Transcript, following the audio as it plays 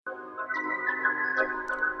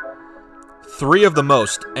Three of the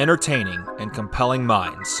most entertaining and compelling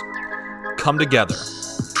minds come together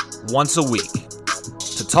once a week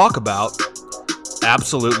to talk about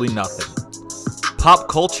absolutely nothing. Pop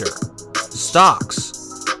culture, stocks,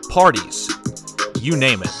 parties, you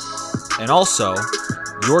name it. And also,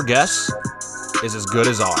 your guess is as good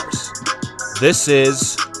as ours. This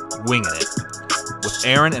is Winging It. With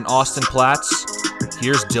Aaron and Austin Platts,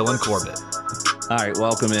 here's Dylan Corbett. All right,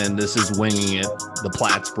 welcome in. This is Winging It, the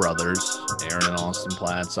Platts brothers, Aaron and Austin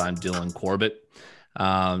Platts. I'm Dylan Corbett.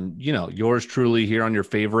 Yours truly here on your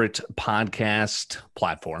favorite podcast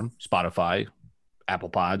platform, Spotify, Apple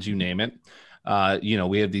Pods, you name it.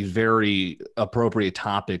 We have these very appropriate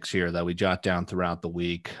topics here that we jot down throughout the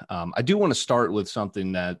week. I do want to start with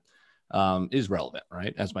something that is relevant,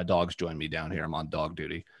 right? As my dogs join me down here, I'm on dog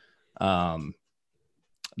duty.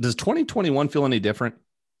 Does 2021 feel any different?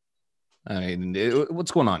 I mean,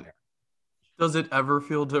 what's going on here? Does it ever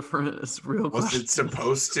feel different? It's a real question. Was it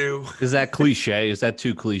supposed to? Is that cliche? Is that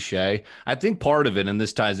too cliche? I think part of it, and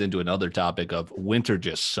this ties into another topic of winter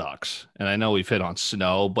just sucks. And I know we've hit on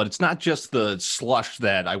snow, but it's not just the slush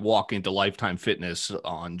that I walk into Lifetime Fitness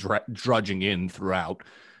on drudging in throughout,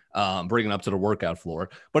 bringing up to the workout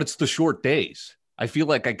floor, but it's the short days. I feel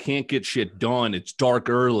like I can't get shit done. It's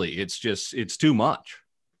dark early. It's too much.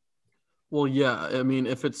 Well, yeah. I mean,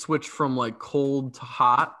 if it switched from like cold to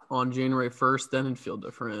hot on January 1st, then it'd feel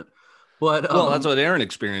different. But that's what Aaron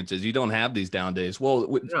experiences. You don't have these down days.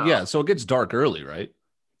 Well, yeah. So it gets dark early, right?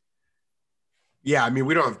 Yeah, I mean,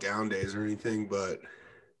 we don't have down days or anything, but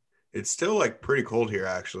it's still like pretty cold here,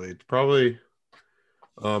 actually. It's probably,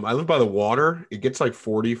 I live by the water. It gets like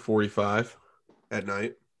 40, 45 at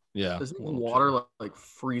night. Yeah. Isn't the water like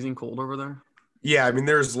freezing cold over there? Yeah, I mean,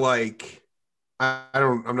 there's like,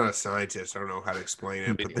 I'm not a scientist. I don't know how to explain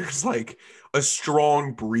it, but there's like a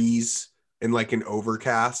strong breeze and like an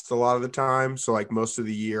overcast a lot of the time. So like most of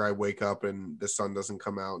the year I wake up and the sun doesn't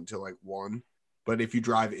come out until like 1. But if you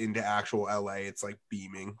drive into actual LA, it's like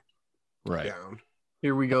beaming down.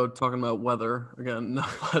 Here we go talking about weather again.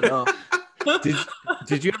 But,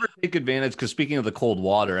 did you ever take advantage? Because speaking of the cold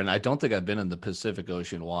water, and I don't think I've been in the Pacific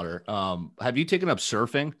Ocean water. Have you taken up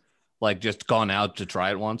surfing? Like just gone out to try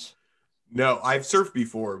it once? No, I've surfed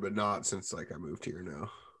before, but not since like I moved here now.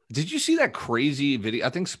 Did you see that crazy video? I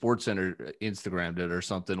think SportsCenter Instagrammed it or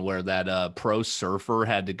something where that pro surfer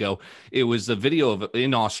had to go. It was a video of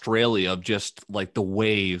in Australia of just like the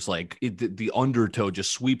waves, like the undertow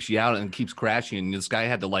just sweeps you out and keeps crashing. And this guy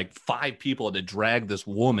had to 5 people to drag this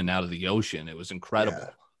woman out of the ocean. It was incredible. Yeah,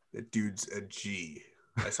 that dude's a G.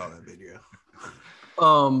 I saw that video.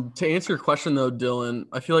 To answer your question though, Dylan,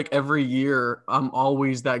 I feel like every year I'm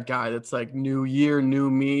always that guy that's like new year, new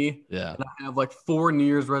me. Yeah. And I have like 4 New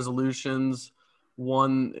Year's resolutions,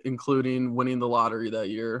 one including winning the lottery that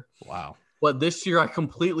year. Wow. But this year I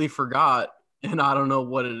completely forgot and I don't know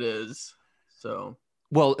what it is. So.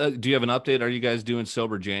 Well, do you have an update? Are you guys doing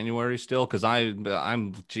sober January still? Because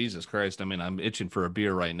I'm Jesus Christ. I mean, I'm itching for a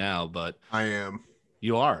beer right now, but I am.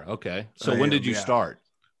 You are? Okay. So when did you start?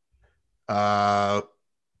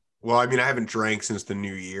 Well, I mean, I haven't drank since the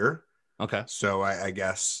new year. Okay. So I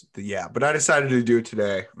guess, but I decided to do it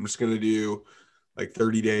today. I'm just going to do like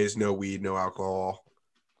 30 days, no weed, no alcohol.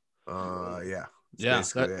 Yeah.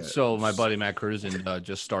 So my buddy Matt Cruzen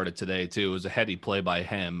just started today too. It was a heady play by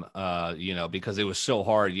him, because it was so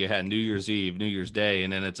hard. You had New Year's Eve, New Year's Day,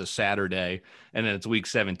 and then it's a Saturday, and then it's week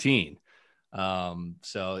 17.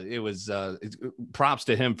 So it was props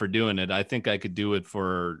to him for doing it. I think I could do it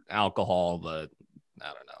for alcohol, but I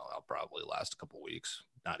don't know. I'll probably last a couple weeks,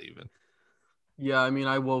 not even. Yeah, I mean,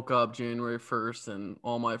 I woke up January 1st and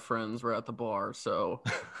all my friends were at the bar, so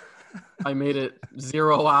I made it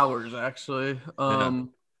 0 hours actually. How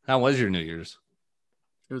was your New Year's?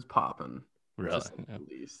 It was popping. Really? At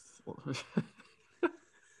least.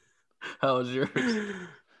 How was yours?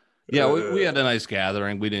 Yeah, we had a nice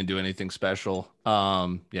gathering. We didn't do anything special.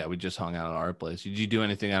 We just hung out at our place. Did you do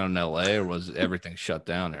anything out in LA, or was everything shut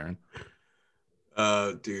down, Aaron?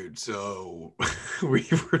 Dude, so we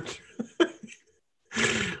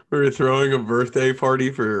were throwing a birthday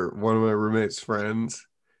party for one of my roommate's friends.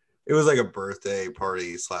 It was like a birthday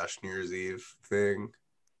party / New Year's Eve thing.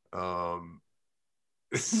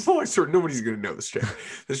 Nobody's gonna know this chick.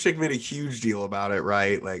 This chick made a huge deal about it,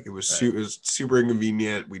 right? Like it was super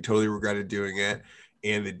inconvenient. We totally regretted doing it.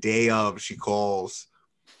 And the day of, she calls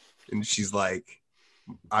and she's like,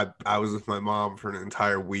 I was with my mom for an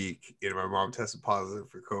entire week and my mom tested positive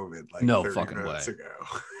for COVID like no 30 fucking minutes way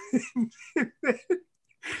ago.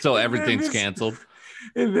 So everything's canceled.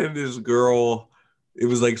 And then this girl, it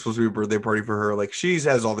was like supposed to be a birthday party for her. Like she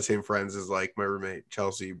has all the same friends as like my roommate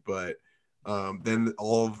Chelsea, but Then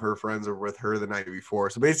all of her friends were with her the night before.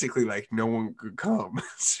 So basically, like, no one could come.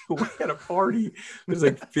 So we had a party. There's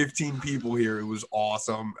like 15 people here. It was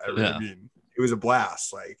awesome. I mean, it was a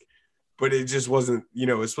blast. Like, but it just wasn't,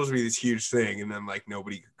 it was supposed to be this huge thing. And then like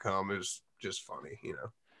nobody could come. It was just funny,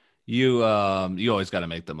 You always got to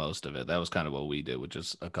make the most of it. That was kind of what we did with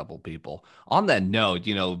just a couple people. On that note,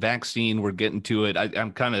 vaccine, we're getting to it.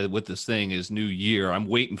 I'm kind of with this thing is New Year. I'm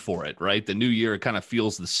waiting for it, right? The New Year, it kind of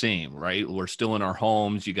feels the same, right? We're still in our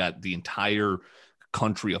homes. You got the entire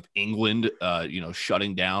country of England,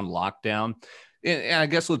 shutting down, lockdown. And I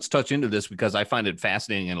guess let's touch into this because I find it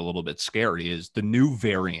fascinating and a little bit scary is the new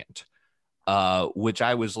variant. Which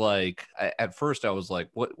I was like, at first I was like,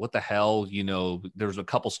 what the hell? There's a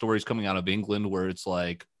couple stories coming out of England where it's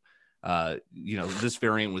like, this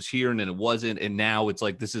variant was here and then it wasn't. And now it's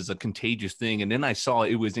like, this is a contagious thing. And then I saw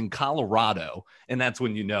it was in Colorado. And that's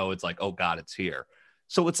when, it's like, oh God, it's here.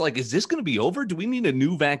 So it's like, is this going to be over? Do we need a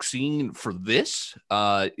new vaccine for this?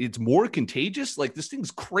 It's more contagious. Like this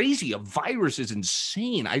thing's crazy. A virus is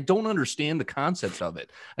insane. I don't understand the concepts of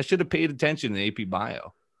it. I should have paid attention in AP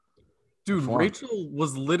Bio. Dude, Rachel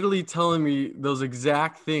was literally telling me those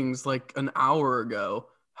exact things like an hour ago,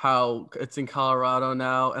 how it's in Colorado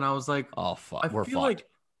now. And I was like, oh, fuck.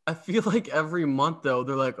 I feel like every month, though,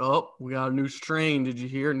 they're like, oh, we got a new strain. Did you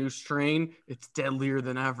hear a new strain? It's deadlier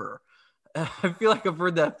than ever. I feel like I've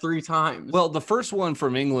heard that 3 times. Well, the first one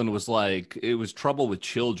from England was like, it was trouble with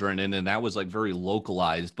children. And then that was like very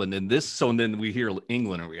localized. But then then we hear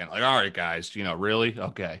England and we're like, all right, guys, really?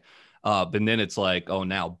 Okay. But then it's like, oh,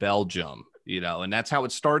 now Belgium, and that's how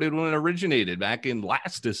it started when it originated back in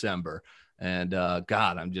last December. And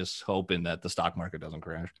God, I'm just hoping that the stock market doesn't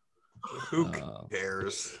crash. Who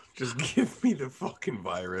cares? Just give me the fucking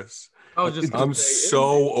virus. I'm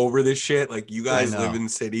so over this shit. Like, you guys live in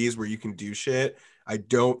cities where you can do shit. I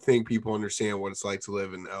don't think people understand what it's like to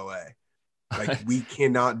live in LA. Like, we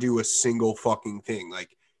cannot do a single fucking thing. Like,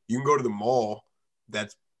 you can go to the mall.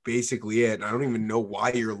 That's basically it. I don't even know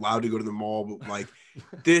why you're allowed to go to the mall, but like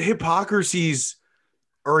the hypocrisies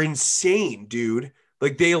are insane, dude.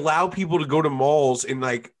 Like, they allow people to go to malls and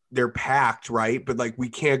like they're packed, right? But like we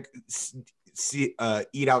can't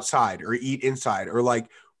eat outside or eat inside or like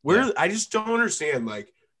I just don't understand.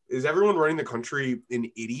 Like, is everyone running the country an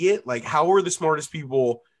idiot? Like, how are the smartest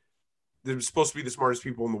people? They're supposed to be the smartest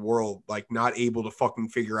people in the world, like not able to fucking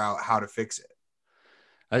figure out how to fix it.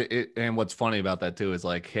 And what's funny about that too is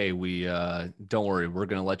like, hey, we don't worry, we're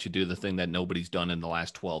gonna let you do the thing that nobody's done in the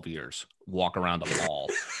last 12 years: walk around a mall.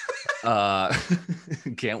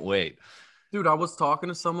 Can't wait, dude. I was talking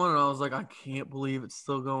to someone and I was like, I can't believe it's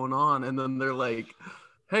still going on. And then they're like,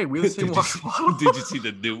 hey, we have seen water bottle. Did you see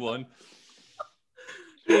the new one?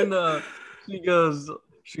 And she goes,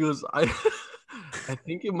 I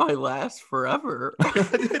think it might last forever.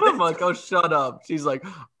 I'm like, oh, shut up. She's like,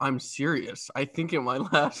 I'm serious. I think it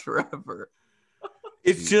might last forever.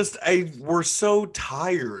 It's just, we're so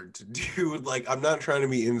tired, dude. Like, I'm not trying to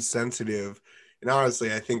be insensitive. And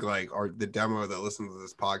honestly, I think like the demo that listens to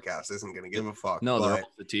this podcast isn't going to give a fuck. No, they're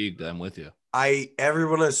all fatigued. I'm with you.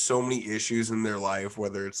 Everyone has so many issues in their life,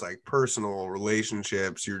 whether it's like personal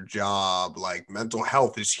relationships, your job, like mental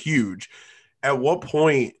health is huge. At what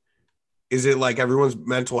point is it like everyone's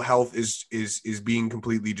mental health is being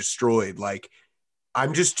completely destroyed? Like,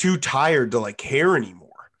 I'm just too tired to like care anymore.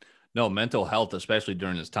 No, mental health, especially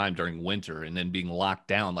during this time, during winter and then being locked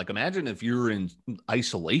down. Like, imagine if you're in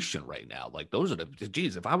isolation right now. Like, those are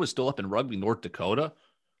geez, if I was still up in Rugby, North Dakota,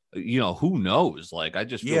 who knows? Like, I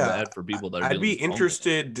just feel bad for people that are. I'd be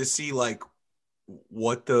interested to see like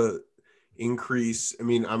what the increase. I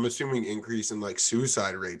mean, I'm assuming increase in like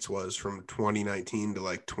suicide rates was from 2019 to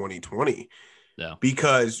like 2020. Yeah.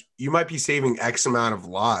 Because you might be saving X amount of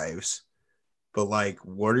lives, but like,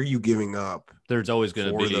 what are you giving up? There's always going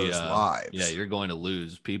to be those lives. Yeah, you're going to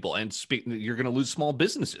lose people, and you're going to lose small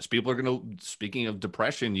businesses. People are going to. Speaking of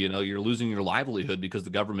depression, you're losing your livelihood because the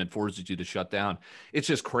government forces you to shut down. It's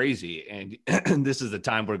just crazy, and this is the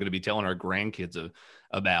time we're going to be telling our grandkids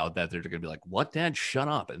about that. They're going to be like, "What, Dad? Shut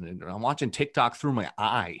up!" And I'm watching TikTok through my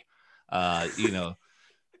eye. God,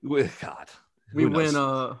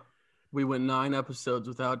 we went 9 episodes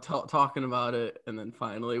without talking about it, and then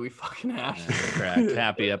finally we fucking hashed it.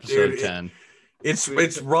 Happy episode 10.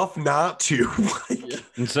 It's rough not to.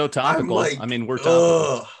 And so topical. I mean, we're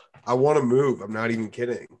topical. I want to move. I'm not even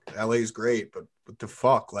kidding. LA is great, but what the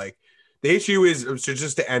fuck? Like, the issue is, so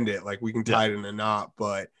just to end it, like, we can tie it in a knot,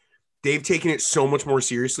 but they've taken it so much more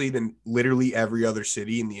seriously than literally every other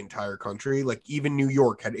city in the entire country. Like even New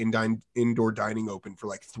York had indoor dining open for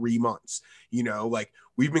like 3 months. You know, like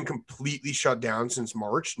we've been completely shut down since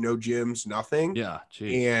March, no gyms, nothing. Yeah,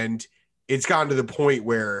 geez. And it's gotten to the point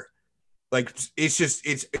where like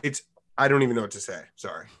it's I don't even know what to say.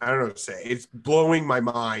 Sorry. I don't know what to say. It's blowing my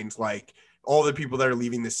mind, like all the people that are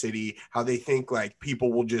leaving the city, how they think like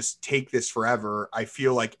people will just take this forever. I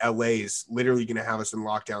feel like LA is literally going to have us in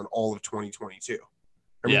lockdown all of 2022.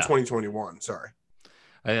 I mean, 2021. Sorry.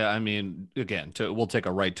 I mean, again, we'll take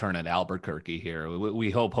a right turn at Albuquerque here.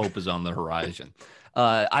 We hope is on the horizon.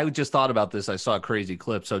 I just thought about this. I saw a crazy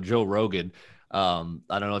clip. So Joe Rogan, I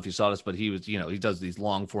don't know if you saw this, but he was, he does these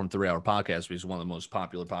long form 3-hour podcasts. He's one of the most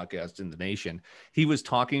popular podcasts in the nation. He was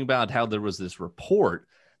talking about how there was this report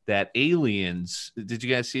that aliens, did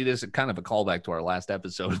you guys see this? Kind of a callback to our last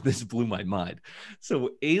episode. This blew my mind.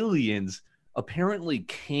 So aliens apparently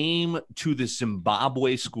came to the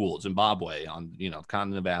Zimbabwe on,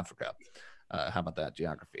 continent of Africa. How about that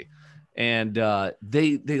geography? And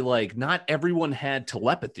they like, not everyone had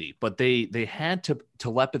telepathy, but they had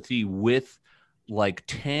telepathy with like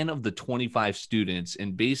 10 of the 25 students.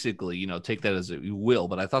 And basically, take that as you will,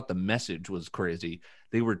 but I thought the message was crazy.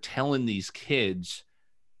 They were telling these kids,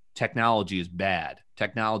 technology is bad.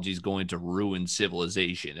 Technology is going to ruin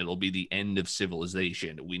civilization. It'll be the end of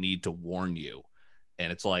civilization. We need to warn you.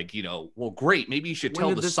 And it's like, well, great. Maybe you should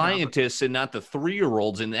tell the scientists and not the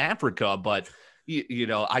 3-year-olds in Africa. But,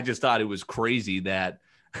 I just thought it was crazy that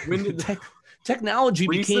technology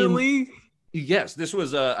recently became. Yes, this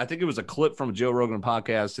was I think it was a clip from a Joe Rogan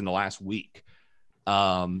podcast in the last week.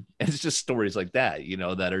 And it's just stories like that,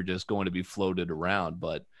 that are just going to be floated around.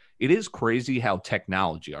 But it is crazy how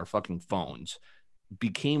technology, our fucking phones,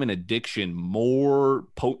 became an addiction more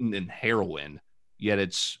potent than heroin, yet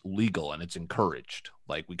it's legal and it's encouraged.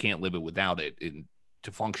 Like we can't live it without it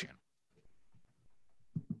to function.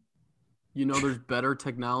 There's better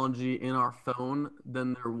technology in our phone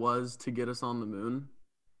than there was to get us on the moon.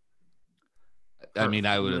 I mean,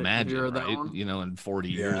 I would imagine, right? In 40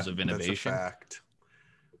 years of innovation. That's a fact.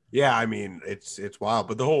 Yeah, I mean, it's wild,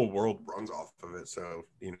 but the whole world runs off of it. So,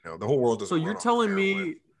 the whole world doesn't. So you're telling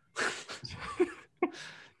me,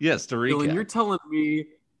 yes, to recap. Dylan, you're telling me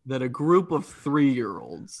that a group of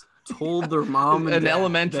 3-year-olds told their mom and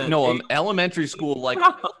an elementary school, like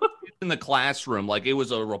in the classroom, like it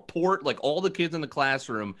was a report, like all the kids in the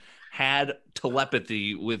classroom had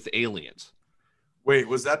telepathy with aliens. Wait,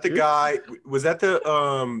 was that the guy? Was that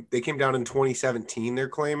they came down in 2017? They're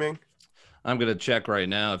claiming. I'm going to check right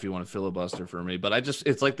now if you want to filibuster for me, but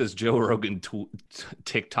it's like this Joe Rogan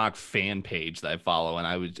TikTok fan page that I follow.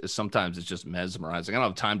 And sometimes it's just mesmerizing. I don't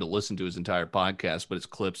have time to listen to his entire podcast, but his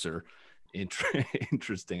clips are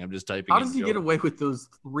interesting. I'm just typing. How does he get away with those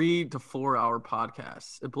 3 to 4 hour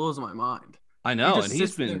podcasts? It blows my mind. I know. And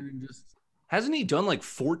hasn't he done like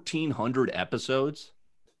 1,400 episodes?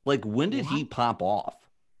 Like when did he pop off?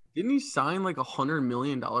 Didn't he sign like $100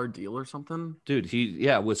 million deal or something? Dude,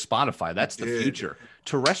 with Spotify. That's the future.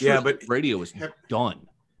 Terrestrial radio is done.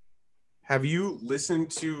 Have you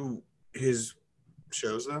listened to his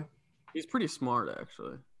shows though? He's pretty smart,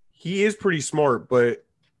 actually. He is pretty smart, but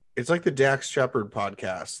it's like the Dax Shepard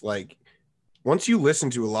podcast. Like once you listen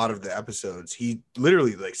to a lot of the episodes, he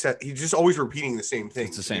literally he's just always repeating the same thing.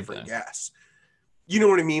 It's the same different thing. guests. You know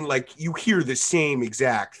what I mean? Like you hear the same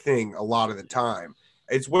exact thing a lot of the time.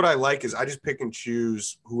 It's what I like is I just pick and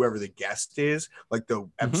choose whoever the guest is. Like the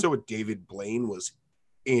episode with David Blaine was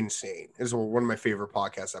insane. It's one of my favorite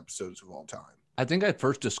podcast episodes of all time. I think I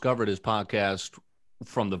first discovered his podcast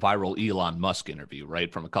from the viral Elon Musk interview,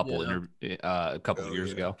 right? From a couple of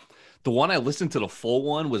years ago. The one I listened to, the full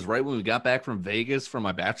one, was right when we got back from Vegas for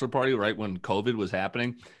my bachelor party, right when COVID was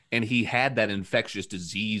happening. And he had that infectious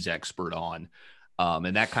disease expert on.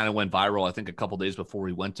 And that kind of went viral, I think, a couple days before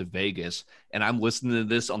we went to Vegas. And I'm listening to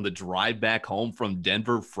this on the drive back home from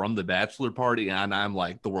Denver from the bachelor party. And I'm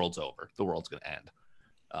like, the world's over. The world's going to end.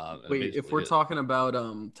 Wait, if we're talking about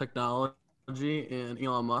technology and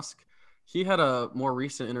Elon Musk, he had a more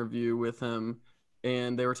recent interview with him.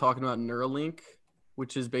 And they were talking about Neuralink,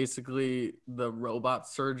 which is basically the robot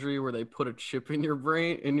surgery where they put a chip in your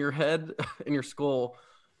brain, in your head, in your skull.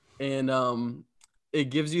 And it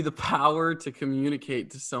gives you the power to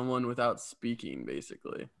communicate to someone without speaking,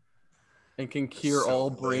 basically, and can cure all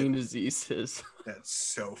brain diseases. That's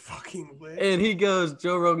so fucking lit. And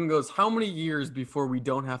Joe Rogan goes, how many years before we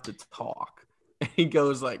don't have to talk? And he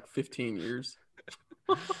goes like 15 years.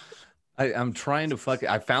 I'm trying to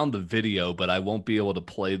I found the video, but I won't be able to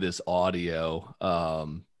play this audio.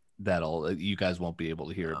 that'll you guys won't be able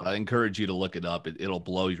to hear it, but I encourage you to look it up. It'll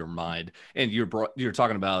blow your mind. And you're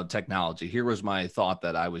talking about technology. Here was my thought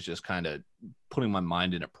that I was just kind of putting my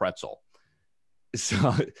mind in a pretzel.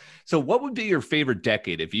 So what would be your favorite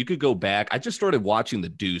decade if you could go back? I just started watching The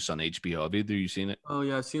Deuce on HBO. Have either of you seen it? Oh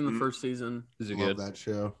yeah, I've seen the first season. Is it Love good? that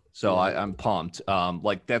show. So I'm pumped.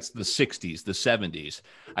 Like that's the 60s, the 70s.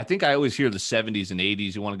 I think I always hear the 70s and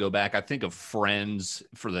 80s. You want to go back. I think of Friends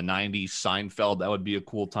for the 90s, Seinfeld. That would be a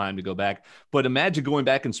cool time to go back. But imagine going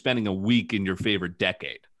back and spending a week in your favorite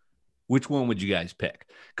decade. Which one would you guys pick?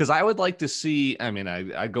 Because I would like to see, I mean,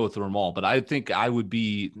 I go through them all, but I think I would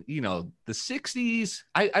be, the 60s.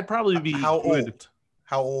 I'd probably be. How old?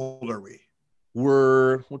 How old are we?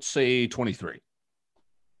 We're, let's say 23.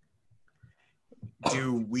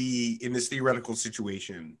 Do we, in this theoretical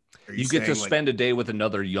situation, you get to spend a day with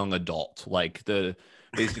another young adult, like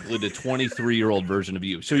basically the 23-year-old version of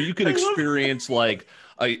you. So you can experience like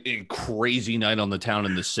a crazy night on the town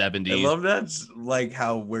in the 70s. I love that's like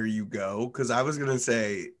where you go. Cause I was going to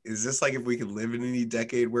say, is this like if we could live in any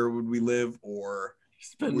decade, where would we live? Or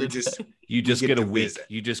you just get a week. Visit.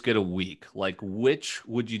 You just get a week. Like, which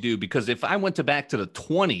would you do? Because if I went back to the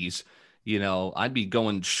 20s, I'd be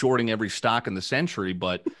going shorting every stock in the century,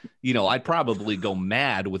 but I'd probably go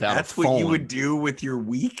mad without That's a phone. What you would do with your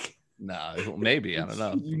week? No, maybe. I don't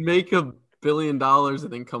know. You make $1 billion and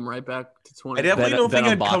then come right back to 20. I definitely don't think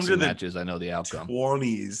I'd come to the matches. I know the outcome.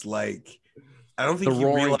 20s. Like, I don't think the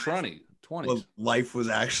you realize 20s. Life was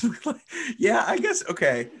actually like, yeah, I guess.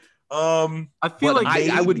 Okay. I feel like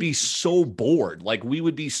I would be so bored. Like we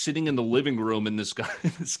would be sitting in the living room and this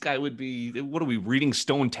guy would be, what are we reading,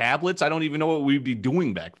 stone tablets? I don't even know what we'd be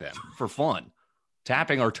doing back then for fun.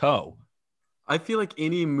 Tapping our toe. I feel like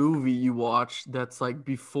any movie you watch that's like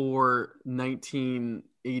before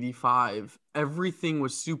 1985, everything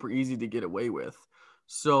was super easy to get away with.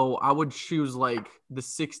 So I would choose like the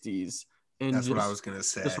 60s. And that's what I was gonna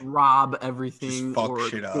say. Just rob everything. Just fuck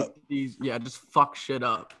shit up. 50s. Yeah, just fuck shit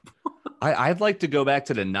up. I'd like to go back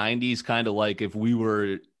to the 90s, kind of like if we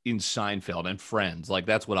were in Seinfeld and Friends. Like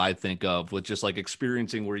that's what I think of, with just like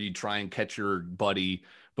experiencing where you try and catch your buddy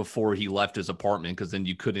before he left his apartment, because then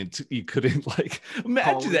you couldn't like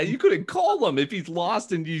imagine that. You couldn't call him if he's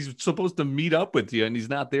lost and he's supposed to meet up with you and he's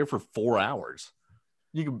not there for 4 hours.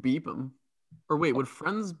 You could beep him. Or wait, would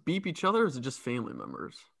friends beep each other, or is it just family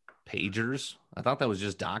members? Pagers? I thought that was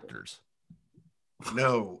just doctors.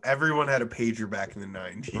 No, everyone had a pager back in the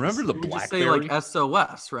 90s. Remember the BlackBerry? Say like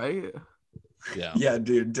SOS, right? Yeah,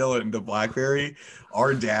 dude, Dylan, the BlackBerry.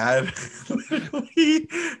 Our dad literally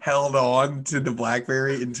held on to the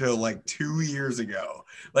BlackBerry until like 2 years ago.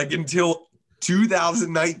 Like until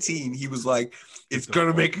 2019, he was like, "It's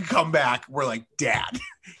gonna make a comeback." We're like, "Dad,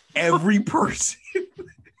 every person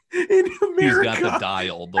in America, he's got the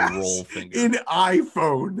dial, the roll finger, an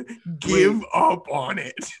iPhone. Give up on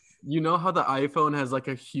it." You know how the iPhone has like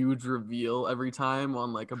a huge reveal every time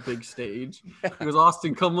on like a big stage? He goes,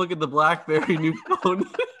 "Austin, come look at the BlackBerry new phone."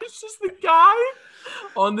 It's just the guy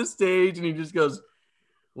on the stage and he just goes,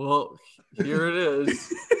 "Well, here it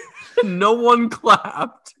is." No one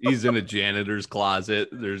clapped. He's in a janitor's closet.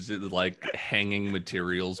 There's like hanging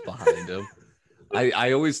materials behind him.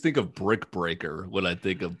 I always think of Brick Breaker when I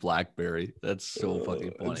think of BlackBerry. That's so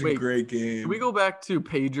fucking funny. It's a great game. Can we go back to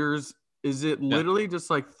pagers? Is it literally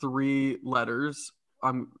just like 3 letters?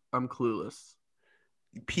 I'm clueless.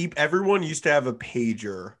 Everyone used to have a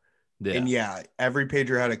pager. Yeah. And every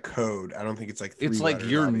pager had a code. I don't think it's like 3 it's like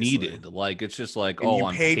letters, you're obviously. needed. Like it's just like, and you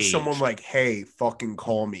I'm paid paged. someone like, "Hey, fucking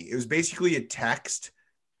call me." It was basically a text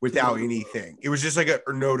without anything. It was just like a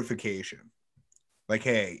notification. Like,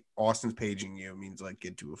 "Hey, Austin's paging you." It means like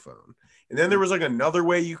get to a phone. And then there was like another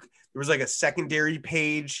way there was like a secondary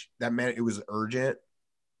page that meant it was urgent.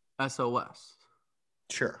 SOS.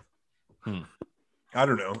 Sure. I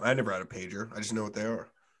don't know. I never had a pager. I just know what they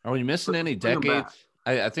are. Are we missing any Bring 'em decades? back.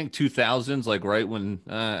 I think 2000s, like right when,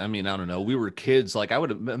 I don't know. We were kids. Like I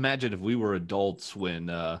would imagine if we were adults when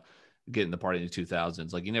getting the party in the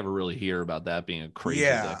 2000s, like you never really hear about that being a crazy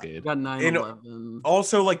decade. Got 9/11.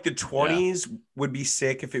 Also, like the 20s would be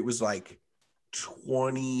sick if it was like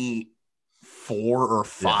 24 or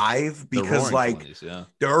 5 because like 20s,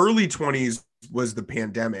 the early 20s was the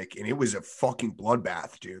pandemic and it was a fucking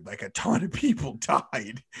bloodbath, dude. Like a ton of people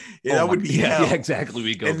died. That would be hell. Yeah, exactly.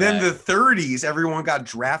 We go and then the 30s, everyone got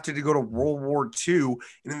drafted to go to World War II,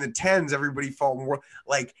 and in the 10s, everybody fought in war.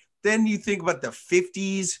 Like then you think about the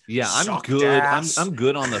 50s. Yeah, I'm good. I'm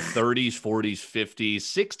good on the 30s, 40s, 50s,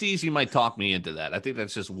 60s. You might talk me into that. I think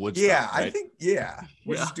that's just Woodstock. Yeah, right? I think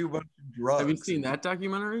we'll just do a bunch of drugs. Have you seen that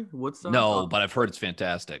documentary? Woodstock? No, but I've heard it's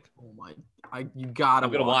fantastic. Oh my! You gotta.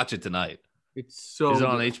 I'm gonna watch it tonight. It's so. Is it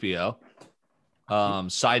on good. HBO?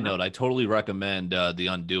 Side note, I totally recommend The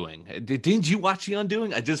Undoing. Didn't you watch The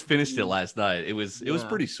Undoing? I just finished it last night. It was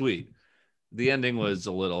pretty sweet. The ending was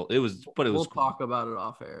a little. We'll talk about it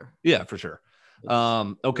off air. Yeah, for sure.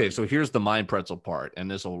 Okay, so here's the mind pretzel part,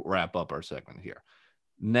 and this will wrap up our segment here.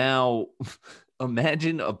 Now,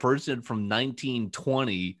 imagine a person from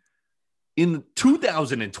 1920 in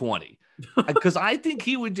 2020. Because I think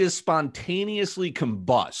he would just spontaneously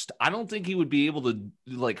combust. I don't think he would be able to,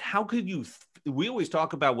 like, how could you? We always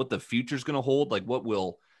talk about what the future's going to hold, like what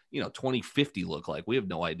will 2050 look like. We have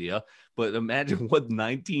no idea. But imagine what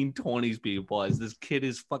 1920s people as this kid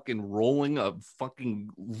is fucking rolling a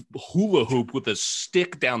fucking hula hoop with a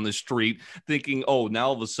stick down the street, thinking, oh, now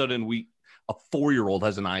all of a sudden a 4-year-old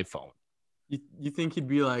has an iPhone. You think he'd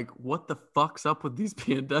be like, what the fuck's up with these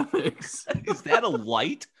pandemics? Is that a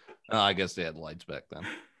light? I guess they had lights back then.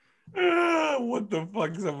 What the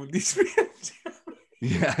fuck's up with these pandemics?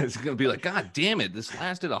 Yeah, it's gonna be like, God damn it, this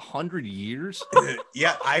lasted 100 years.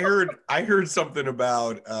 Yeah, I heard something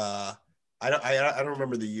about I don't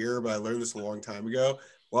remember the year, but I learned this a long time ago.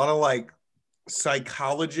 A lot of like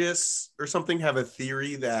psychologists or something have a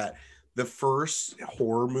theory that the first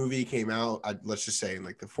horror movie came out, let's just say in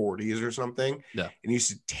like the 40s or something, and used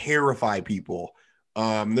to terrify people.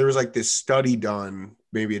 There was like this study done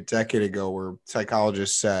maybe a decade ago where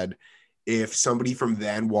psychologists said if somebody from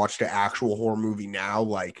then watched an actual horror movie now,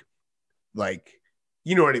 like what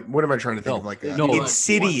am I trying to think of? Like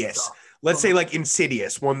Insidious. Let's say like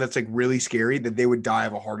Insidious, one that's like really scary, that they would die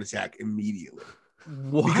of a heart attack immediately.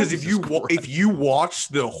 What? Because if you watch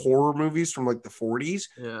the horror movies from like the 40s,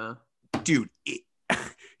 dude,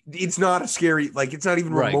 it's not a scary, like it's not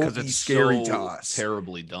even remotely scary to us.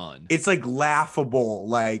 Terribly done. It's like laughable,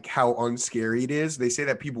 like how unscary it is. They say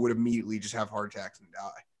that people would immediately just have heart attacks and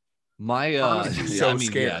die.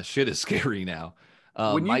 Yeah, shit is scary now.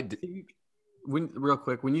 Real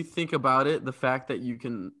quick, when you think about it, the fact that you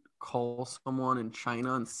can call someone in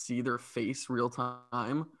China and see their face real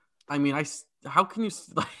time. I mean, how can you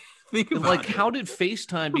think about like how did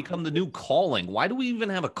FaceTime become the new calling? Why do we even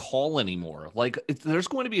have a call anymore? Like there's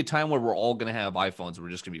going to be a time where we're all going to have iPhones and we're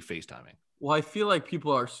just going to be FaceTiming. Well, I feel like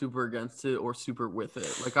people are super against it or super with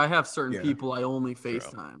it. Like I have certain people I only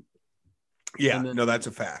FaceTime. Yeah, no, that's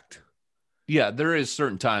a fact. Yeah, there is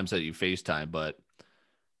certain times that you FaceTime, but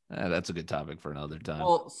that's a good topic for another time.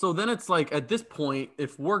 Well, so then it's like at this point,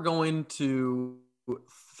 if we're going to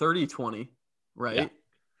 30-20, right? Yeah.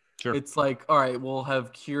 Sure. It's like, all right, we'll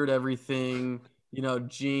have cured everything,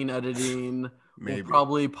 gene editing. Maybe. We'll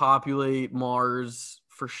probably populate Mars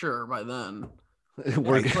for sure by then.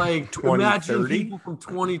 We're like imagine people from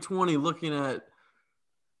 2020 looking at,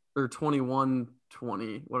 or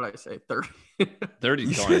 2120, what did I say? 30.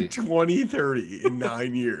 30, 2030 in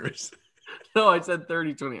 9 years. No, I said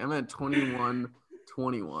 30-20. I meant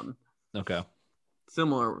 21-21. Okay.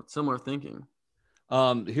 Similar thinking.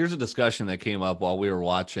 Here's a discussion that came up while we were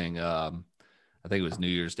watching, I think it was New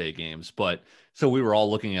Year's Day games, but so we were all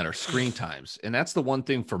looking at our screen times, and that's the one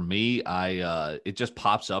thing for me. It just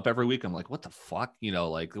pops up every week. I'm like, what the fuck?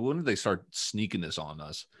 Like when did they start sneaking this on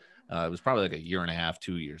us? It was probably like a year and a half,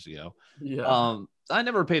 2 years ago. Yeah. I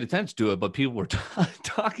never paid attention to it, but people were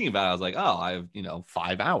talking about it. I was like, oh, I have,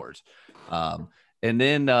 5 hours. And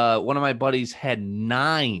then one of my buddies had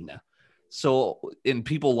 9. So, and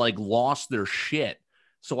people like lost their shit.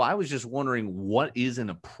 So I was just wondering, what is an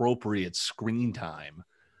appropriate screen time?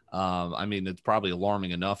 I mean, it's probably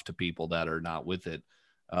alarming enough to people that are not with it.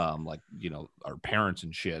 Like, our parents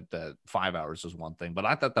and shit, that 5 hours is one thing, but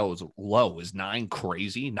I thought that was low. Is 9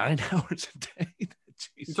 crazy? 9 hours a day?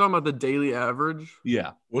 Jeez. You talking about the daily average?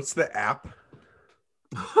 Yeah. What's the app?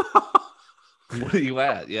 What are you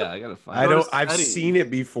at? Yeah, I gotta find. I've seen it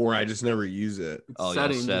before. I just never use it.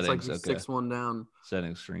 Settings. Yeah, settings. It's like 6-1 down.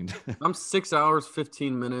 Settings screen. I'm 6 hours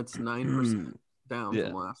 15 minutes, 9% down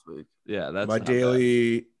from last week. Yeah, that's my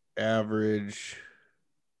daily average.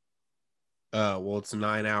 Well, it's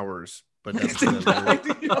 9 hours, but that's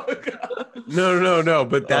no.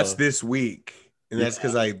 But that's this week, and that's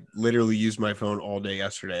because I literally used my phone all day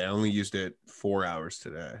yesterday. I only used it 4 hours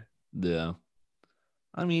today. Yeah.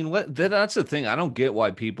 I mean, that's the thing. I don't get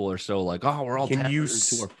why people are so like, oh, we're all tapped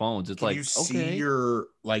to our phones. It's like, you see your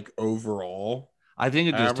like overall? I think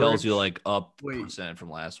it just average? tells you like up percent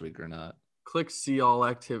from last week or not. Click see all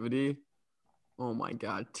activity. Oh my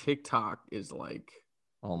God. TikTok is like.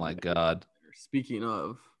 Oh my God. Speaking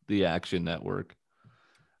of the Action Network.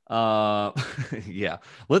 Yeah,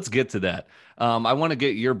 let's get to that. I want to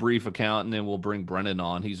get your brief account, and then we'll bring Brendan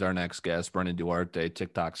on. He's our next guest, Brendan Duarte,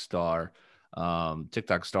 TikTok star.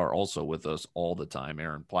 TikTok star also with us all the time.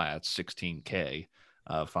 Aaron Platts, 16K.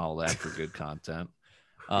 Follow that for good content.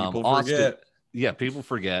 People Austin, forget. yeah, people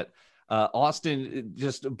forget. Austin,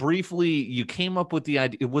 just briefly, you came up with the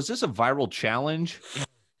idea. Was this a viral challenge,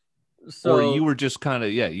 or you were just kind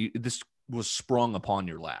of this was sprung upon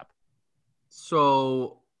your lap?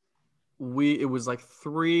 So it was like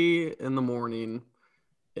 3 a.m,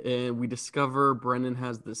 and we discover Brendan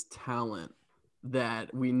has this talent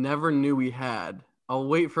that we never knew he had. I'll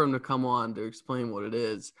wait for him to come on to explain what it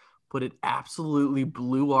is, but it absolutely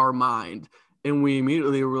blew our mind. And we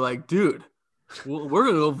immediately were like, dude, we're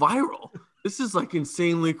going to go viral. This is like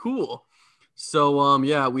insanely cool. So,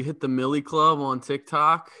 we hit the Millie Club on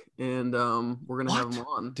TikTok, and we're going to have him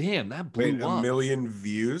on. Damn, that blew up. 1 million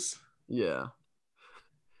views? Yeah.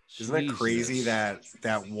 Isn't that crazy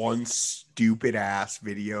that one stupid ass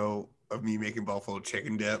video of me making buffalo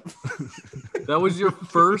chicken dip? That was your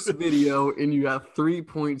first video, and you got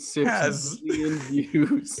 3.6 million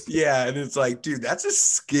views. Yeah, and it's like, dude, that's a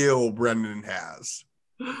skill Brendan has.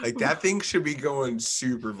 Like, that thing should be going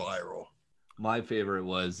super viral. My favorite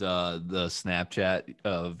was the Snapchat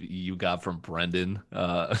of you got from Brendan.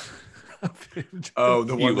 The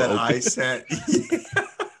one that I sent.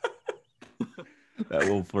 That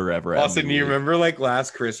will forever. Austin, do you remember like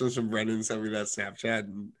last Christmas when Brendan sent me that Snapchat?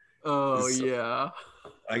 Yeah.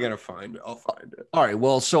 I gotta find it. I'll find it. All right.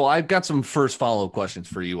 Well, so I've got some first follow-up questions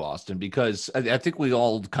for you, Austin, because I think we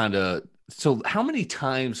all kind of. So, how many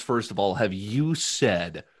times, first of all, have you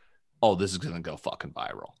said, "Oh, this is gonna go fucking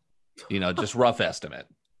viral"? Just rough estimate.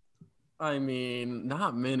 I mean,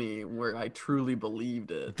 not many where I truly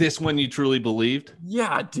believed it. This one you truly believed?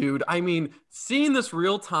 Yeah, dude. I mean, seeing this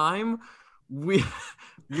real time, we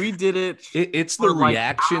did it. It's the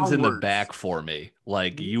reactions in the back for me,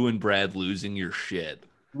 like you and Brad losing your shit.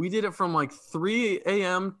 We did it from like 3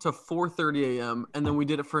 a.m. to 4:30 a.m. and then we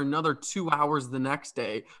did it for another 2 hours the next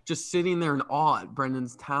day, just sitting there in awe at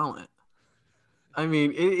Brendan's talent. I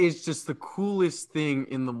mean, it is just the coolest thing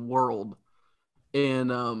in the world.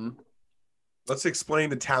 And let's explain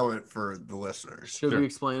the talent for the listeners. Should we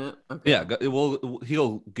explain it? Okay. Yeah,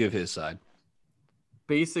 he'll give his side.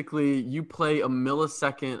 Basically, you play a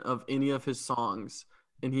millisecond of any of his songs,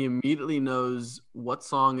 and he immediately knows what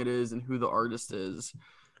song it is and who the artist is.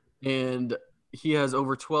 And he has over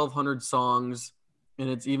 1,200 songs, and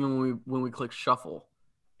it's even when we click shuffle,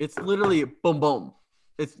 it's literally boom boom.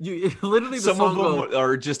 It's literally the Some song of them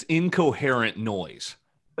are just incoherent noise.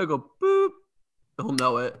 They'll go boop. He'll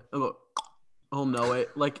know it. He'll know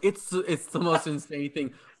it. Like it's the most insane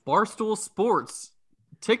thing. Barstool Sports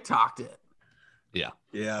TikToked it.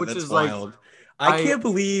 Yeah, which that's is wild. Like, I can't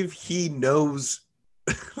believe he knows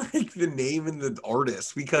like the name and the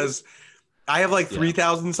artist, because I have like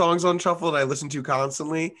 3,000 songs on shuffle that I listen to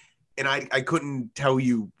constantly, and I couldn't tell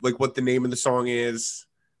you like what the name of the song is.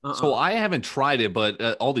 So I haven't tried it, but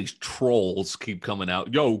all these trolls keep coming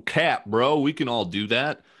out. Yo, Cap, bro, we can all do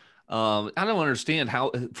that. I don't understand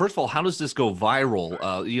how. First of all, how does this go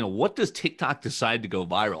viral? What does TikTok decide to go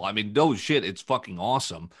viral? I mean, no shit, it's fucking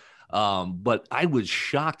awesome. But I was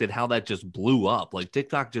shocked at how that just blew up. Like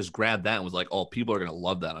TikTok just grabbed that and was like, "Oh, people are gonna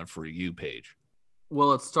love that on For You page."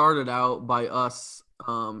 Well, it started out by us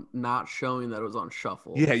not showing that it was on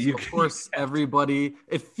shuffle. Yeah, of course, everybody.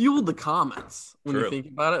 It fueled the comments when you think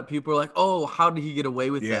about it. People are like, "Oh, how did he get away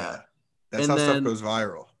with that?" That's how stuff goes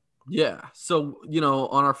viral. Yeah. So,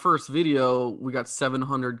 on our first video, we got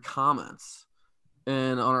 700 comments.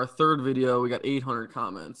 And on our third video, we got 800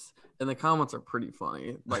 comments. And the comments are pretty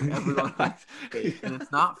funny. Like everyone thinks it's fake. And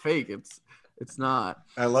it's not fake. It's not.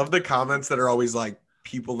 I love the comments that are always like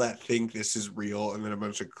people that think this is real and then a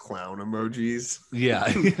bunch of clown emojis. Yeah.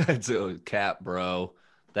 It's a Cap, bro.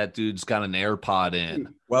 That dude's got an AirPod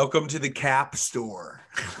in. Welcome to the Cap store.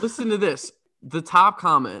 Listen to this. The top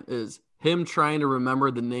comment is him trying to remember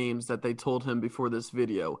the names that they told him before this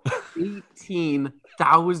video.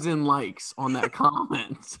 18,000 likes on that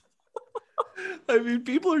comment. I mean,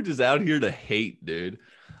 people are just out here to hate, dude.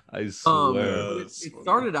 I swear. It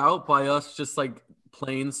started out by us just like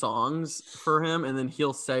playing songs for him, and then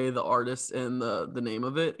he'll say the artist and the name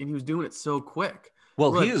of it, and he was doing it so quick.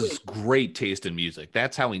 Well, he has great taste in music.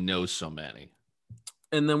 That's how he knows so many.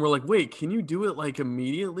 And then we're like, wait, can you do it like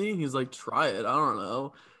immediately? He's like, try it. I don't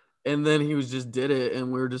know. And then he did it,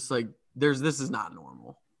 and we were just like, this is not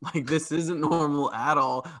normal. Like, this isn't normal at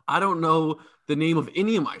all. I don't know the name of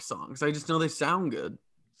any of my songs. I just know they sound good.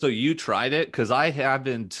 So you tried it? Because I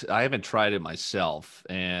haven't tried it myself.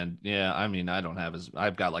 And yeah, I mean,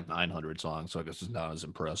 I've got like 900 songs, so I guess it's not as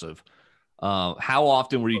impressive. How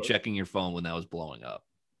often were you checking your phone when that was blowing up?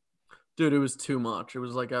 Dude, it was too much. It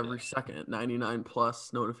was like every second, 99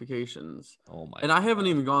 plus notifications. Oh my! And I haven't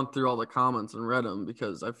even gone through all the comments and read them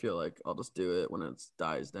because I feel like I'll just do it when it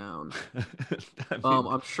dies down.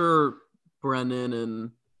 I'm sure Brennan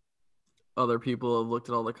and other people have looked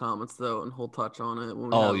at all the comments though, and he'll touch on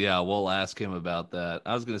it. Yeah, we'll ask him about that.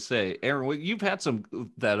 I was gonna say, Aaron, you've had some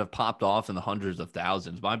that have popped off in the hundreds of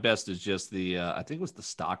thousands. My best is just the I think it was the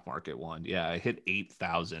stock market one. Yeah, I hit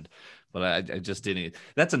 8,000, but I just didn't.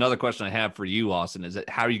 That's another question I have for you, Austin. Is that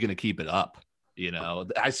how are you gonna keep it up? You know,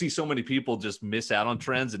 I see so many people just miss out on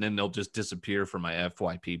trends and then they'll just disappear from my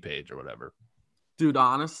FYP page or whatever. Dude,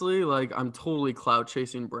 honestly, like I'm totally clout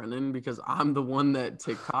chasing Brendan because I'm the one that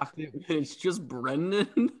TikToked it. It's just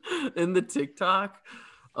Brendan in the TikTok.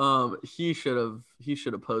 He should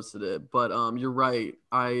have posted it. But you're right.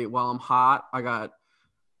 While I'm hot, I got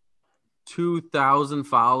 2,000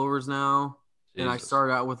 followers now. Jesus. And I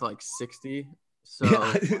started out with like 60. So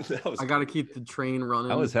yeah, I got to keep the train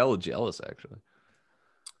running. I was hella jealous actually.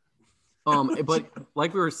 But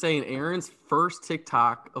like we were saying, Aaron's first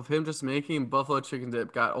TikTok of him just making buffalo chicken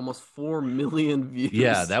dip got almost 4 million views.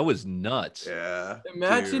 Yeah, that was nuts. Yeah.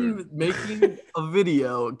 Imagine making a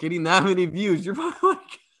video, getting that many views. You're probably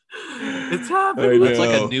like, it's happening. It's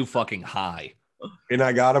like a new fucking high. And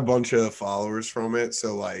I got a bunch of followers from it.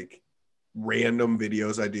 So like random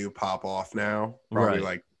videos I do pop off now, probably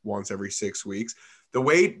like once every 6 weeks. The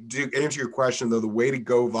way to answer your question though, the way to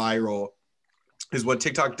go viral is what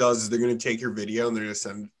TikTok does is they're going to take your video and they're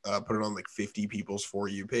going to put it on like 50 people's For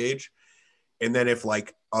You page. And then if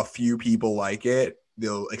like a few people like it,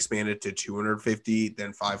 they'll expand it to 250,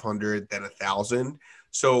 then 500, then 1,000.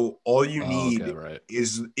 So all you need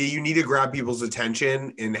is you need to grab people's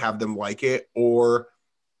attention and have them like it, or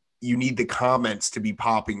you need the comments to be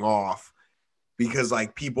popping off because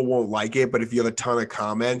like people won't like it. But if you have a ton of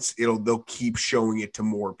comments, they'll keep showing it to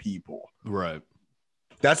more people. Right.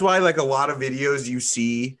 That's why, like, a lot of videos you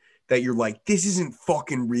see that you're like, this isn't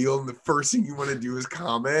fucking real. And the first thing you want to do is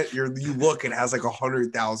comment. You look, it has like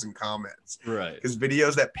 100,000 comments. Right. Because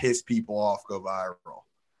videos that piss people off go viral.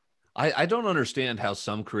 I don't understand how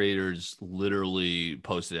some creators literally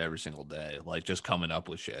post it every single day, like just coming up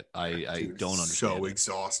with shit. I don't understand. So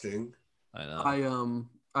exhausting. I know.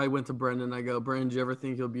 I went to Brendan. I go, Brendan, do you ever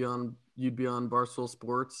think you'd be on Barstool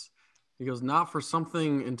Sports? He goes, not for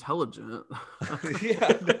something intelligent.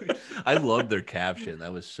 Yeah, I love their caption.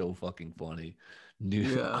 That was so fucking funny.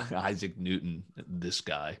 Isaac Newton, this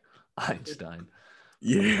guy, Einstein.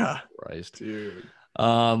 Yeah, Christ, dude.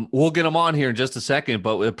 We'll get him on here in just a second,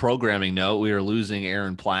 but with a programming note, we are losing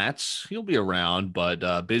Aaron Platts. He'll be around,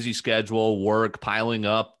 but busy schedule, work piling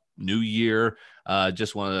up. New year.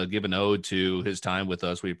 Just want to give an ode to his time with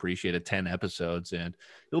us. We appreciate it. 10 episodes, and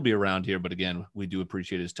he'll be around here. But again, we do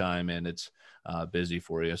appreciate his time, and it's busy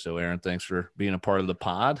for you. So, Aaron, thanks for being a part of the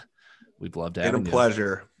pod. We'd love to have you. It's a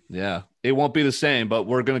pleasure. Yeah, it won't be the same, but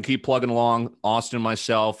we're going to keep plugging along, Austin and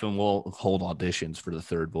myself, and we'll hold auditions for the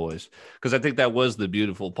third voice. Because I think that was the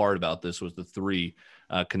beautiful part about this was the three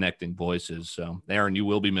connecting voices. So, Aaron, you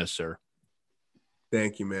will be missed, sir.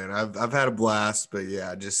 Thank you, man. I've had a blast, but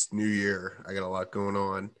yeah, just New Year. I got a lot going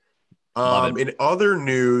on. In other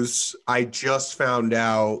news, I just found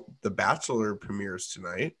out The Bachelor premieres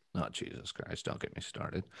tonight. Oh, Jesus Christ. Don't get me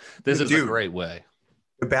started. This is a great way.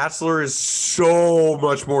 The Bachelor is so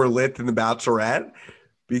much more lit than The Bachelorette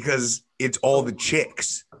because it's all the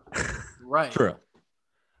chicks. Right. True.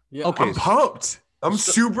 Yeah. Okay. I'm pumped. I'm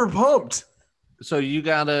super pumped. So you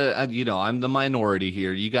got to, I'm the minority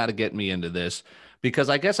here. You got to get me into this.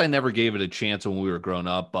 Because I guess I never gave it a chance when we were growing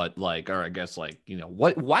up, but why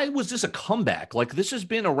was this a comeback? Like, this has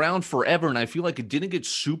been around forever, and I feel like it didn't get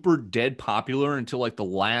super dead popular until like the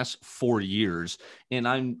last 4 years. And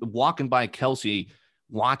I'm walking by Kelsey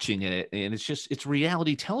watching it, and it's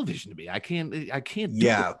reality television to me. I can't do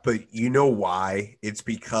it. But you know why? It's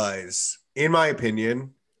because, in my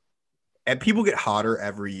opinion, and people get hotter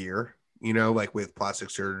every year, like with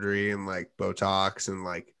plastic surgery and like Botox and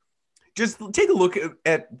like, just take a look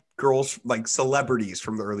at girls like celebrities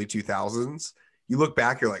from the early 2000s. You look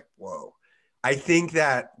back, you're like, whoa. I think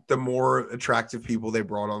that the more attractive people they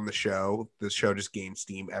brought on the show just gained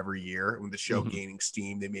steam every year. When the show gaining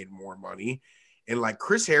steam, they made more money. And like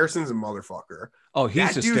Chris Harrison's a motherfucker. Oh,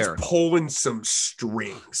 he's hysterical. Dude's pulling some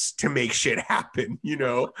strings to make shit happen,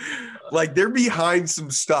 Like they're behind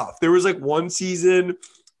some stuff. There was like one season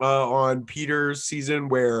on Peter's season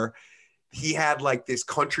where he had like this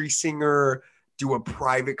country singer do a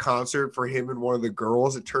private concert for him and one of the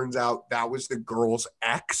girls. It turns out that was the girl's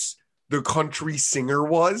ex, the country singer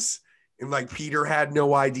was. And like Peter had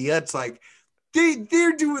no idea. It's like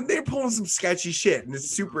they're pulling some sketchy shit, and it's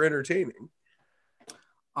super entertaining.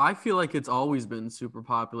 I feel like it's always been super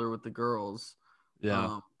popular with the girls.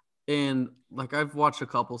 Yeah. And like I've watched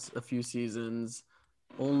a few seasons.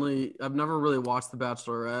 I've never really watched The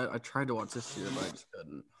Bachelorette. I tried to watch this year, but I just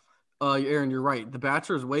couldn't. Aaron, you're right. The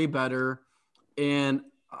Bachelor is way better. And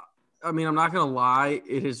I mean, I'm not gonna lie,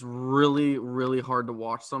 it is really, really hard to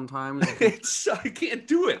watch sometimes. I can't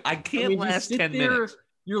do it. I can't last 10 minutes.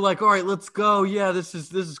 You're like, all right, let's go. Yeah, this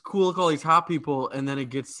is cool. Look at all these hot people, and then it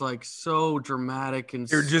gets like so dramatic and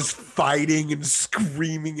they're just fighting and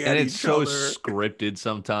screaming at each other. And it's so scripted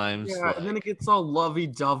sometimes. Yeah, like... and then it gets all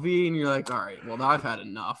lovey-dovey, and you're like, all right, well, now I've had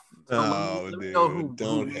enough. Let me know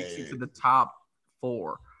who makes it to the top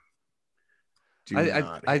 4.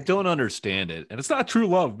 I don't understand it, and it's not true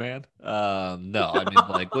love, man. No, I mean,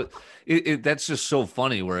 like, what? That's just so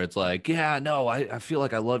funny. Where it's like, yeah, no, I feel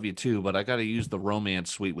like I love you too, but I got to use the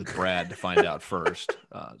romance suite with Brad to find out first.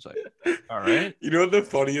 It's like, all right. You know what the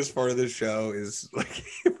funniest part of the show is? Like,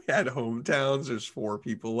 at Hometowns, there's 4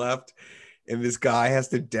 people left, and this guy has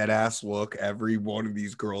to dead ass look every one of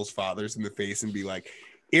these girls' fathers in the face and be like,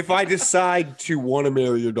 "If I decide to want to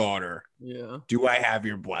marry your daughter, do I have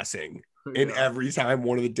your blessing?" And every time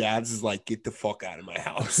one of the dads is like, "Get the fuck out of my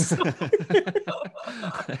house."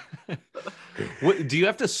 What, do you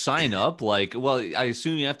have to sign up? Like, well, I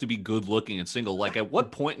assume you have to be good looking and single. Like, at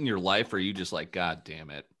what point in your life are you just like, God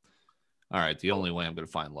damn it. All right, the only way I'm going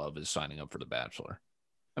to find love is signing up for The Bachelor.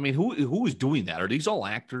 I mean, who is doing that? Are these all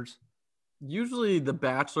actors? Usually The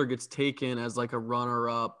Bachelor gets taken as like a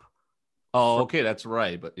runner-up. Oh, okay, that's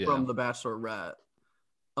right. But yeah. From The Bachelorette.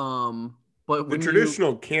 But the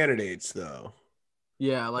traditional candidates, though.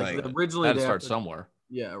 Yeah, like originally had to start somewhere.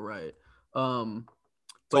 Yeah, right.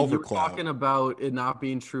 But you were talking about it not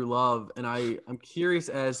being true love, and I'm curious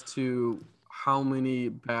as to how many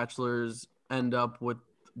bachelors end up with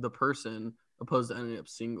the person opposed to ending up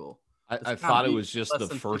single. I thought it was just the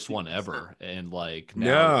first one ever, and like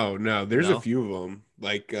now, no, there's a few of them,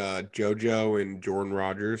 like JoJo and Jordan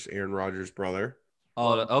Rogers, Aaron Rodgers' brother.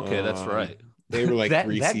 Oh, okay, that's right. They were like that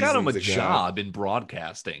got him a job in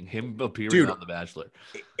broadcasting, him appearing on The Bachelor.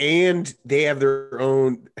 And they have their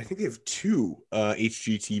own, I think they have 2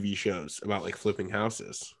 HGTV shows about like flipping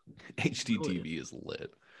houses. HGTV is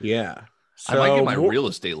lit. Yeah. So, I might get my real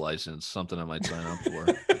estate license, something I might sign up for.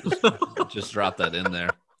 just drop that in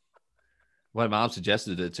there. My mom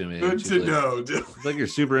suggested it to me. Good to know. It's like you're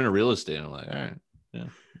super into real estate. I'm like, all right, yeah,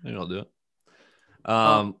 maybe I'll do it.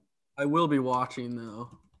 I will be watching though.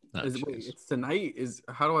 It's tonight.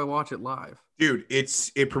 How do I watch it live? Dude,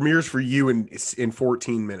 it premieres for you in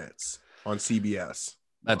 14 minutes on CBS.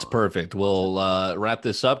 That's perfect. We'll wrap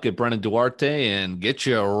this up, get Brennan Duarte, and get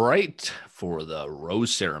you right for the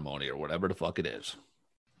rose ceremony or whatever the fuck it is.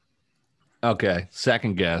 Okay,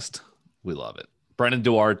 second guest. We love it. Brennan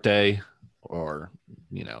Duarte, or,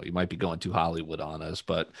 you might be going too Hollywood on us,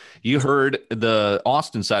 but you heard the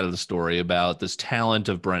Austin side of the story about this talent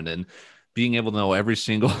of Brendan being able to know every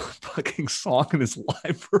single fucking song in his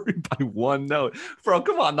library by one note. Bro,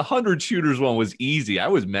 come on. The 100 Shooters one was easy. I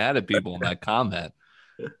was mad at people in that comment.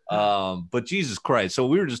 But Jesus Christ. So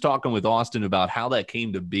we were just talking with Austin about how that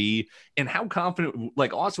came to be and how confident,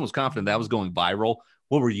 like Austin was confident that was going viral.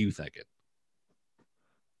 What were you thinking?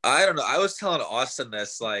 I don't know. I was telling Austin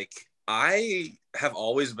this, like, I have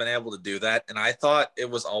always been able to do that. And I thought it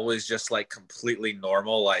was always just like completely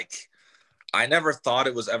normal. Like, I never thought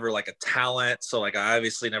it was ever like a talent. So like, I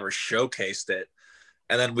obviously never showcased it.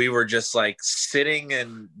 And then we were just like sitting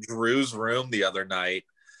in Drew's room the other night,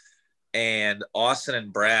 and Austin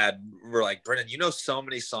and Brad were like, Brendan, so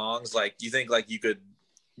many songs. Like, do you think like you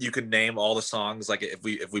could name all the songs? Like if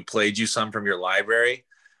we played you some from your library?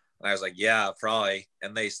 And I was like, yeah, probably.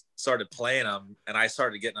 And they started playing them, and I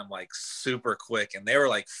started getting them like super quick, and they were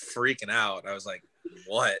like freaking out. I was like,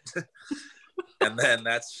 what? And then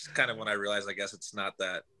that's kind of when I realized, I guess it's not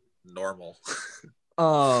that normal.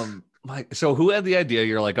 So who had the idea?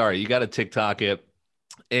 You're like, all right, you got to TikTok it.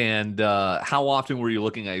 And how often were you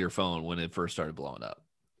looking at your phone when it first started blowing up?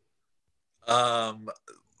 I'm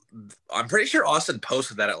pretty sure Austin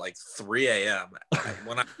posted that at like 3 a.m.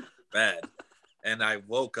 when I went to bed, and I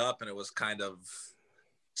woke up and it was kind of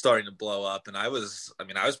starting to blow up. And I was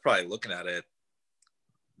probably looking at it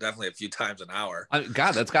definitely a few times an hour.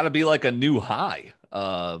 God, that's got to be like a new high.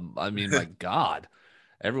 My God,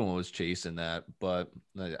 everyone was chasing that, but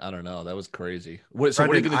I don't know. That was crazy. So what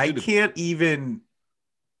are you going to do? I can't even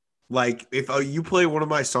Like if you play one of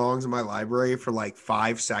my songs in my library for like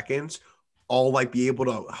 5 seconds, I'll like be able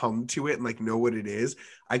to hum to it and like know what it is.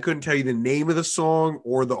 I couldn't tell you the name of the song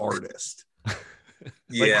or the artist.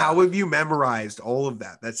 Yeah. Like, how have you memorized all of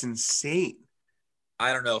that? That's insane.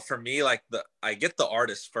 I don't know. For me, like I get the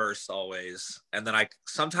artist first always, and then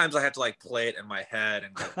sometimes I have to like play it in my head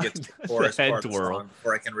and get to the chorus part of the song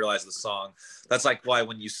before I can realize the song. That's like why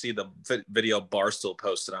when you see the video Barstool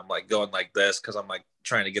posted, I'm like going like this because I'm like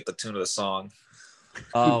trying to get the tune of the song.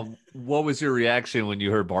 What was your reaction when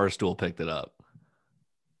you heard Barstool picked it up?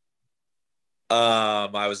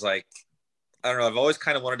 I was like, I don't know. I've always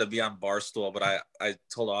kind of wanted to be on Barstool, but I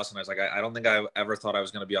told Austin, I was like, I don't think I ever thought I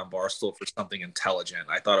was going to be on Barstool for something intelligent.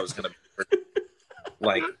 I thought it was going to be for,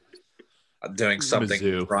 like doing something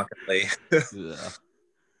drunkenly. Yeah.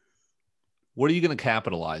 What are you going to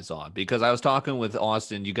capitalize on? Because I was talking with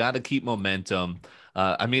Austin, you got to keep momentum.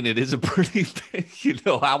 I mean, it is a pretty big,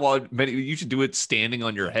 how many you should do it standing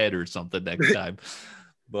on your head or something next time.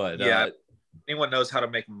 But yeah, if anyone knows how to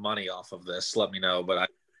make money off of this, let me know. But I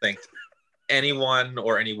think anyone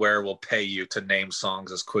or anywhere will pay you to name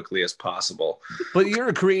songs as quickly as possible. But you're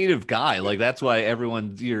a creative guy. Like that's why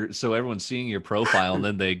everyone's seeing your profile and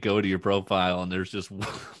then they go to your profile and there's just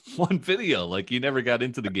one video. Like you never got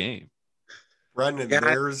into the game. Brendan,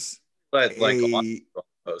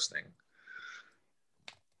 posting.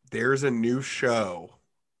 There's a new show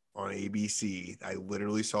on ABC. I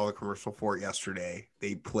literally saw the commercial for it yesterday.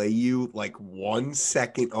 They play you like 1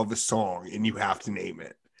 second of a song and you have to name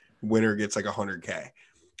it. Winner gets like 100K.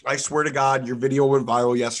 I swear to God, your video went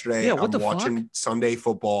viral yesterday. Yeah, what I'm watching Sunday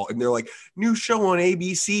football and they're like, new show on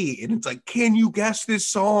ABC. And it's like, can you guess this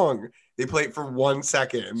song? They play it for 1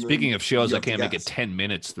 second. Speaking of shows, I can't make it 10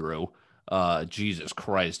 minutes through. Jesus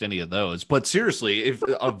Christ, any of those. But seriously, if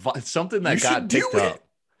something that got picked up,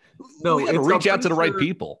 no, we got to reach out to the right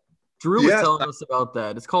people. Drew was telling us about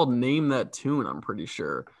that. It's called Name That Tune, I'm pretty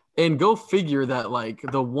sure. And go figure that like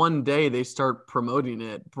the one day they start promoting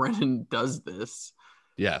it, Brennan does this.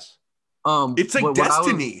 Yes. It's like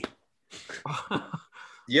destiny.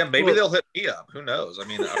 Yeah, maybe they'll hit me up. Who knows? I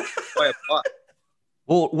mean,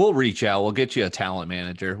 we'll reach out. We'll get you a talent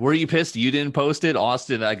manager. Were you pissed you didn't post it?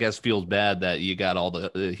 Austin, I guess, feels bad that he got all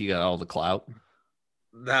the clout.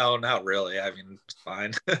 No, not really. I mean, it's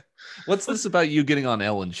fine. What's this about you getting on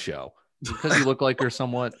Ellen's show? Because you look like her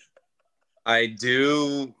somewhat. I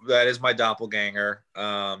do. That is my doppelganger.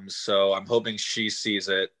 So I'm hoping she sees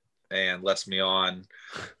it and lets me on.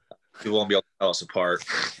 You won't be able to tell us apart.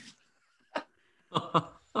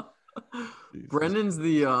 Brendan's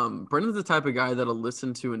the type of guy that'll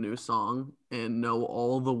listen to a new song and know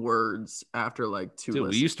all the words after like two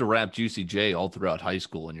listens. We used to rap Juicy J all throughout high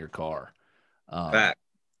school in your car.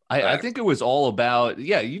 I think it was all about,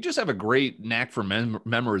 you just have a great knack for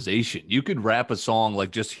memorization. You could rap a song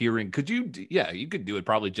like just hearing, you could do it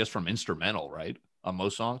probably just from instrumental, right? On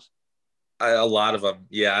most songs. A lot of them.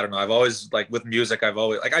 Yeah. I don't know. I've always like with music,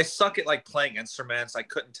 I suck at like playing instruments. I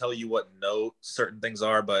couldn't tell you what note certain things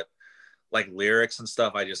are, but like lyrics and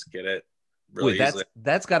stuff, I just get it really easily.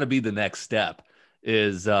 That's got to be the next step.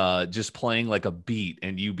 Is just playing like a beat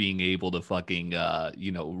and you being able to fucking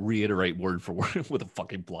reiterate word for word with a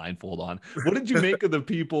fucking blindfold on. What did you make of the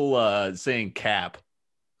people saying cap?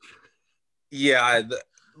 Yeah,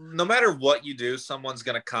 no matter what you do, someone's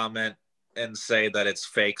gonna comment and say that it's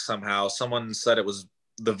fake somehow. Someone said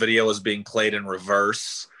the video was being played in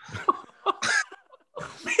reverse.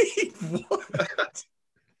 What?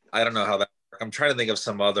 I don't know how that works. I'm trying to think of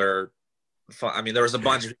some other there was a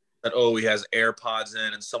bunch of that he has AirPods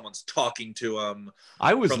in and someone's talking to him.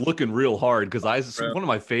 I was looking real hard because one of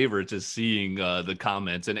my favorites is seeing the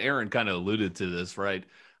comments, and Aaron kind of alluded to this, right?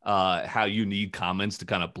 How you need comments to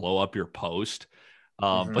kind of blow up your post.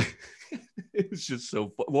 But it's just so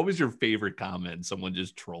fun. What was your favorite comment? Someone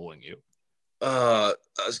just trolling you?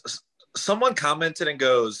 Someone commented and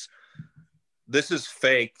goes, "This is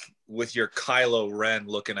fake with your Kylo Ren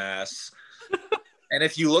looking ass." And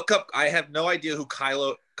if you look up, I have no idea who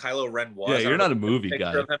Kylo Ren was. Yeah, you're not a movie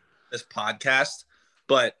guy. Of him in this podcast,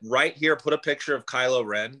 but right here, put a picture of Kylo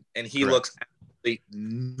Ren, and he looks absolutely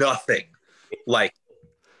nothing like.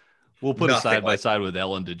 We'll put it side by side with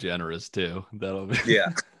Ellen DeGeneres too. That'll be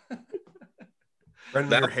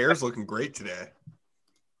Brendan, your hair's looking great today.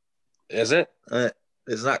 Is it?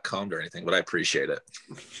 It's not combed or anything, but I appreciate it.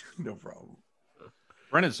 No problem.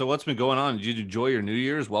 Brendan, so what's been going on? Did you enjoy your New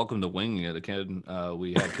Year's? Welcome to Winging It. Again,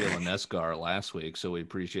 we had Kayla Nescar last week, so we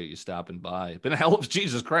appreciate you stopping by. Been a hell of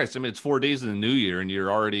Jesus Christ. I mean, it's 4 days of the New Year, and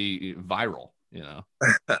you're already viral,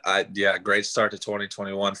 great start to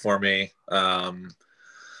 2021 for me.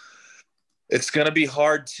 It's gonna be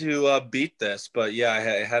hard to beat this, but yeah,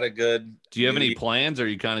 I had a good. Do you have any plans, or are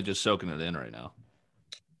you kind of just soaking it in right now?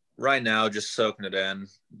 Right now, just soaking it in,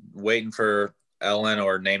 waiting for Ellen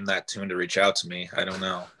or Name That Tune to reach out to me. I don't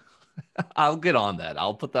know. I'll get on that.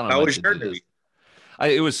 I'll put that on. How was your New Year?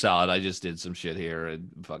 It was solid. I just did some shit here in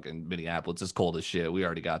fucking Minneapolis. It's cold as shit. We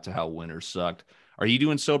already got to how winter sucked. Are you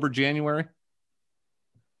doing sober January?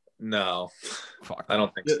 No, fuck. I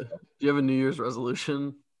don't think so. Do you have a New Year's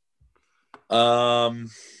resolution? We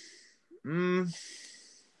know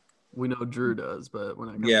Drew does, but we're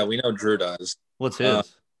not. Yeah, we know Drew does. What's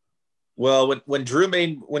his? Well, when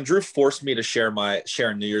Drew forced me to share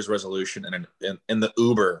a New Year's resolution in the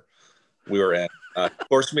Uber we were in,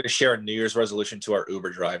 forced me to share a New Year's resolution to our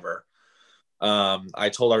Uber driver.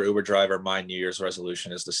 I told our Uber driver my New Year's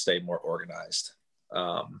resolution is to stay more organized.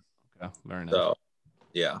 Okay, very nice. So,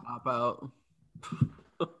 yeah. Pop out.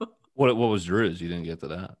 What was Drew's? You didn't get to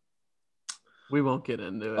that. We won't get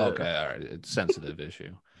into it. Okay, all right. It's a sensitive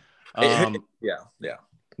issue. Yeah.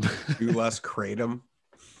 Do less kratom.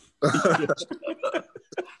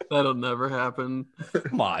 That'll never happen.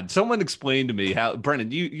 Come on, someone explain to me how.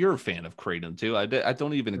 Brennan, you're a fan of kratom too. I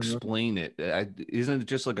don't even explain it. Isn't it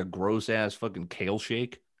just like a gross ass fucking kale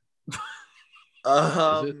shake?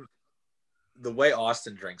 The way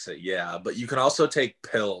Austin drinks it, yeah. But you can also take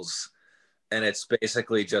pills, and it's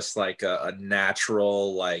basically just like a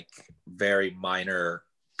natural, like very minor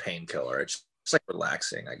painkiller. It's just like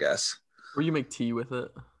relaxing, I guess. Or you make tea with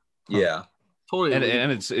it. Yeah. Totally.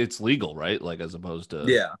 And it's legal, right? Like as opposed to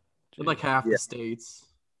in like half the states,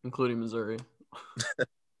 including Missouri.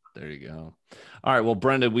 There you go. All right. Well,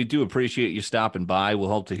 Brendan, we do appreciate you stopping by. We'll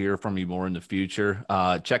hope to hear from you more in the future.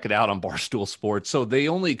 Check it out on Barstool Sports. So could they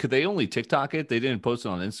only TikTok it? They didn't post it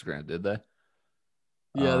on Instagram, did they?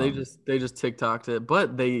 Yeah, they just TikToked it,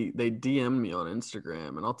 but they DM'd me on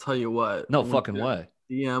Instagram, and I'll tell you what. No fucking way.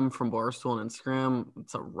 DM from Barstool on Instagram,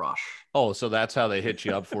 it's a rush. Oh, so that's how they hit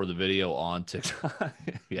you up for the video on TikTok.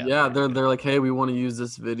 Yeah, they're like, hey, we want to use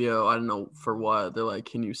this video. I don't know for what. They're like,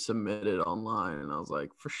 can you submit it online? And I was like,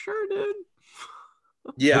 for sure, dude.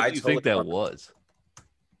 Yeah, I think that was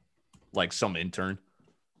like some intern.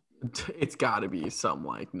 It's got to be some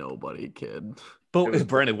like nobody kid. But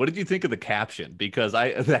Brandon, what did you think of the caption? Because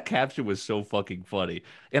that caption was so fucking funny.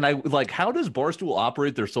 And I like, how does Barstool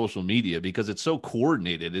operate their social media? Because it's so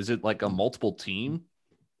coordinated. Is it like a multiple team?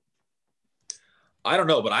 I don't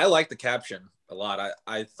know, but I like the caption a lot.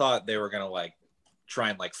 I thought they were gonna like try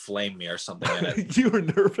and like flame me or something in it. You were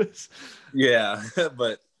nervous. Yeah,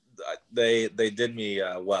 but they did me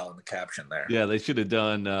well in the caption there. Yeah, they should have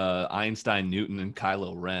done Einstein, Newton, and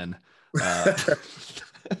Kylo Ren.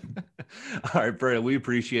 All right, Brandon, we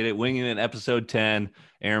appreciate it. Winging It, episode 10.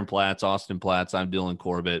 Aaron Platts, Austin Platts. I'm Dylan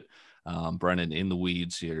Corbett. Brennan in the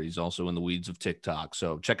weeds here. He's also in the weeds of TikTok.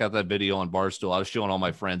 So check out that video on Barstool. I was showing all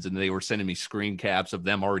my friends, and they were sending me screen caps of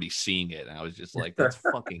them already seeing it. And I was just like, that's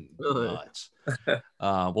fucking nuts.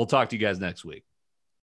 We'll talk to you guys next week.